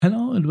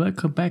Hello and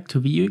welcome back to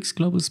the UX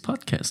Global's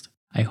podcast.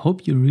 I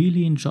hope you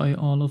really enjoy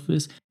all of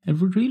this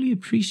and would really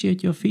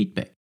appreciate your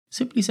feedback.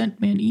 Simply send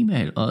me an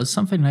email or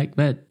something like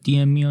that,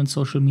 DM me on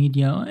social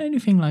media or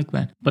anything like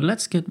that. But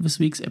let's get this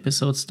week's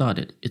episode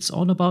started. It's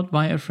all about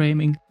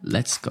wireframing.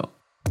 Let's go.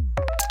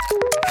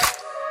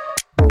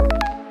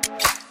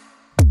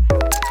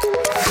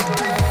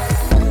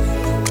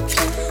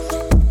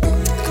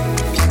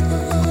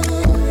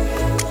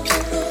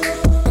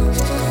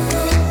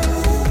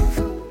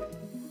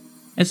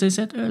 As I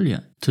said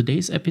earlier,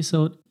 today's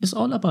episode is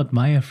all about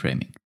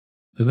wireframing.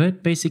 The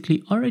word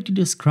basically already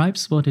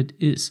describes what it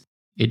is.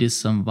 It is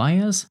some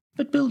wires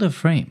that build a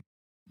frame.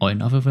 Or in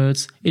other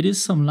words, it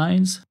is some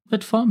lines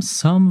that form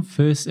some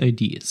first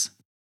ideas.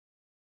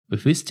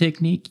 With this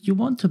technique, you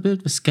want to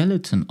build the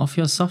skeleton of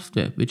your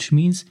software, which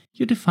means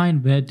you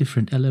define where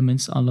different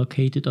elements are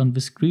located on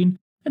the screen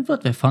and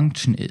what their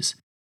function is.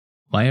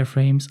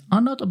 Wireframes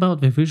are not about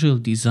the visual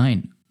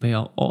design. They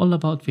are all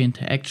about the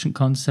interaction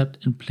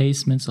concept and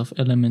placements of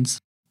elements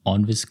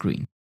on the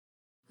screen.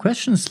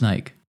 Questions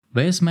like,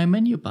 where is my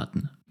menu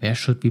button? Where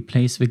should we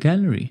place the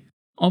gallery?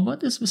 Or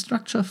what is the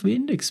structure of the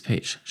index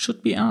page?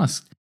 Should be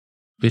asked.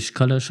 Which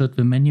color should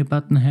the menu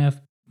button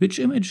have? Which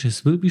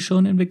images will be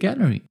shown in the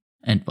gallery?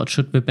 And what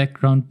should the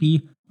background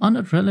be? Are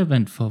not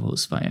relevant for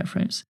those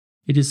wireframes.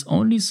 It is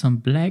only some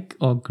black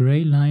or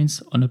gray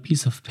lines on a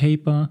piece of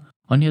paper,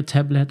 on your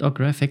tablet or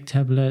graphic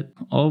tablet,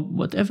 or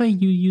whatever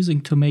you're using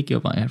to make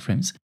your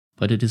wireframes,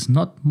 but it is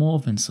not more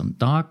than some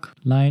dark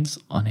lines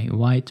on a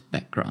white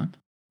background.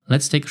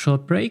 Let's take a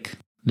short break,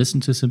 listen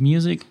to some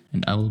music,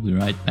 and I will be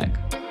right back.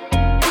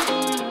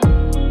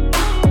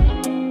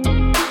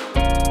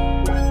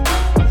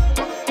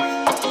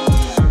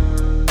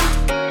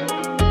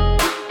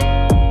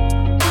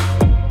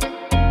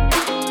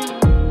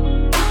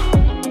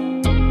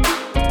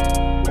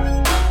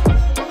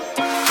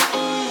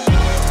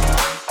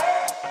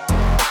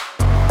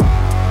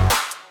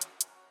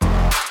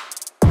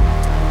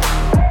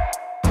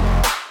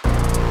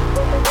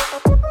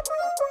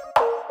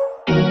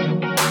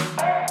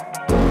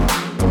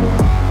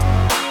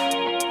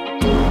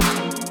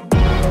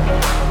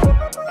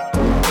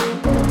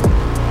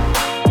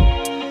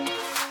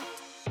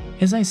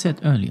 As I said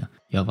earlier,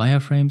 your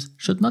wireframes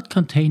should not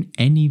contain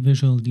any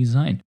visual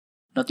design,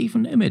 not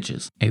even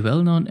images. A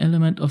well-known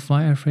element of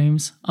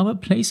wireframes are the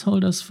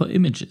placeholders for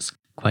images.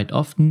 Quite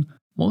often,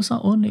 those are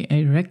only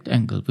a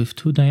rectangle with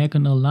two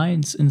diagonal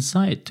lines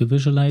inside to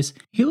visualize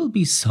here will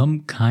be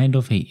some kind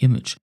of an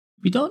image.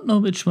 We don't know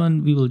which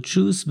one we will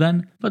choose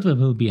then, but there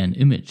will be an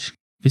image.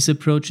 This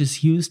approach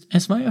is used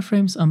as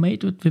wireframes are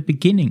made at the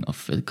beginning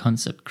of the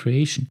concept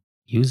creation.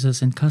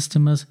 Users and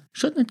customers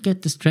should not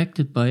get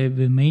distracted by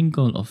the main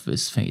goal of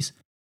this phase.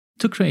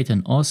 To create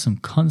an awesome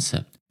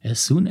concept, as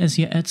soon as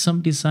you add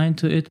some design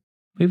to it,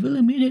 they will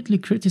immediately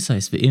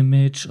criticize the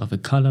image or the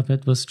color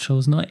that was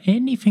chosen or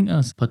anything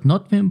else, but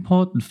not the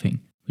important thing,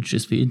 which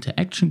is the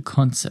interaction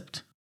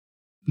concept.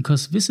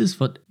 Because this is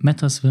what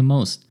matters the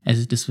most,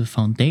 as it is the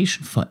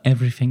foundation for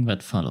everything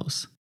that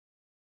follows.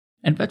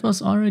 And that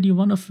was already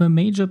one of the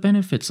major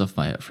benefits of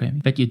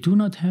wireframing, that you do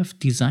not have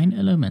design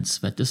elements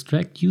that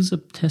distract user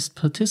test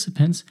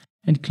participants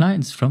and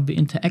clients from the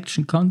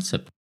interaction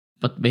concept,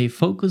 but they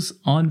focus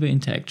on the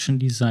interaction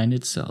design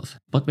itself.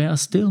 But there are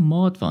still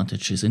more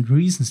advantages and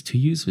reasons to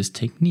use this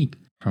technique,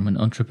 from an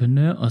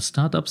entrepreneur or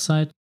startup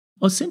side,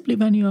 or simply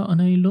when you are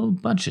on a low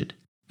budget.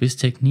 This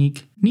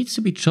technique needs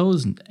to be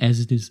chosen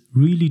as it is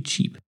really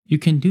cheap. You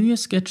can do your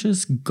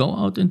sketches, go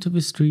out into the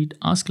street,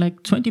 ask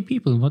like 20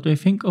 people what they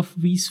think of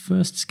these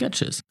first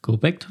sketches. Go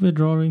back to the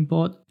drawing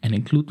board and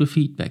include the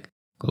feedback.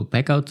 Go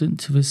back out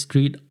into the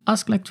street,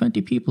 ask like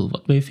 20 people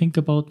what they think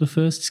about the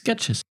first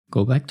sketches.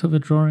 Go back to the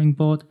drawing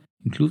board,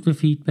 include the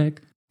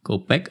feedback. Go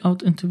back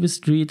out into the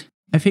street.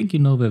 I think you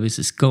know where this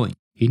is going.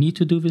 You need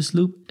to do this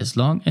loop as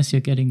long as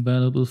you're getting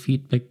valuable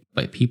feedback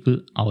by people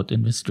out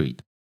in the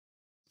street.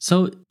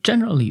 So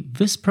generally,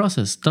 this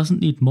process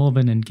doesn't need more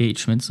than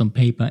engagement, some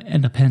paper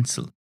and a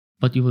pencil.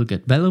 But you will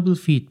get valuable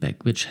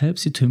feedback which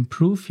helps you to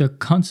improve your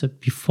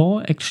concept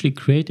before actually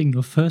creating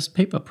your first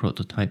paper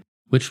prototype,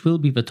 which will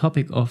be the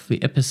topic of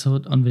the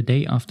episode on the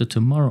day after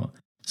tomorrow.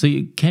 So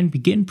you can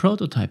begin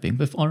prototyping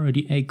with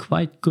already a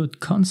quite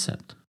good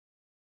concept.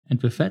 And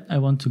with that, I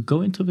want to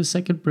go into the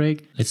second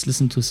break. Let's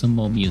listen to some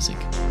more music.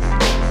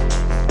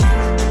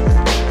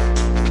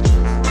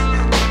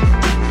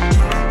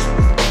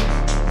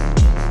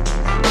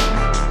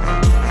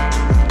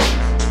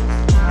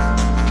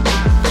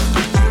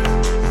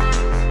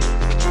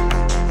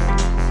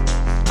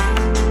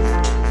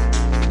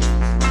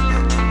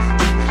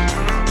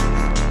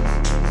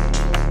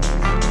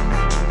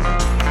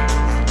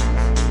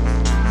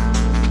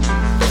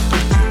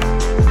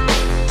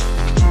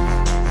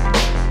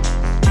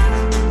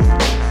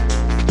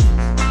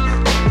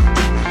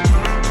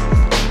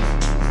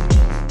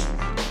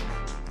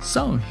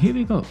 So here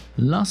we go,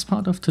 last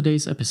part of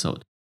today's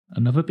episode.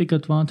 Another big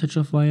advantage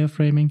of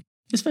wireframing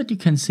is that you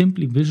can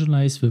simply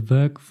visualize the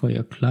work for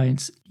your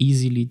clients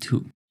easily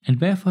too. And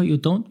therefore you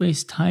don't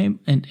waste time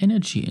and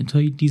energy into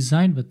a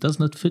design that does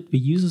not fit the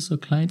users or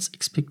clients'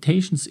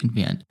 expectations in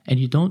the end. And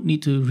you don't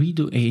need to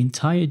redo an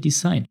entire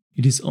design.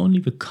 It is only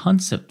the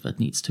concept that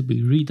needs to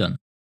be redone.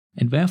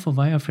 And therefore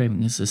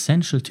wireframing is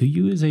essential to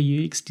you as a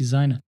UX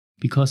designer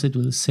because it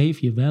will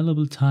save you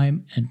valuable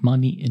time and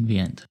money in the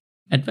end.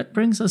 And that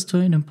brings us to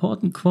an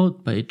important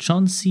quote by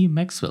John C.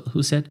 Maxwell,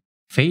 who said,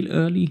 "Fail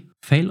early,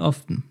 fail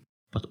often,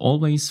 but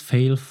always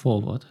fail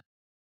forward."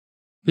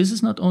 This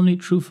is not only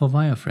true for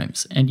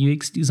wireframes and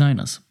UX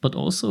designers, but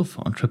also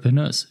for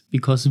entrepreneurs,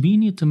 because we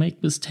need to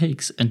make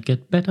mistakes and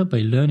get better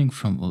by learning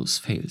from those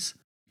fails.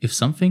 If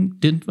something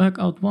didn't work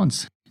out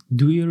once,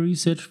 do your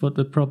research what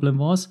the problem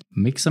was,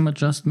 make some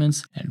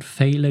adjustments, and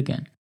fail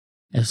again.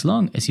 As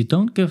long as you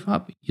don't give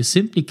up, you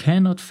simply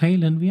cannot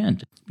fail in the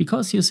end,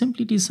 because you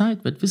simply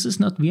decide that this is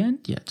not the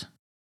end yet.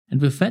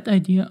 And with that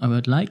idea, I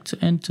would like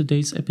to end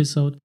today's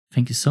episode.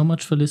 Thank you so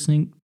much for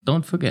listening.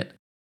 Don't forget,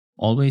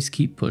 always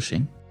keep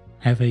pushing.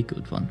 Have a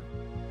good one.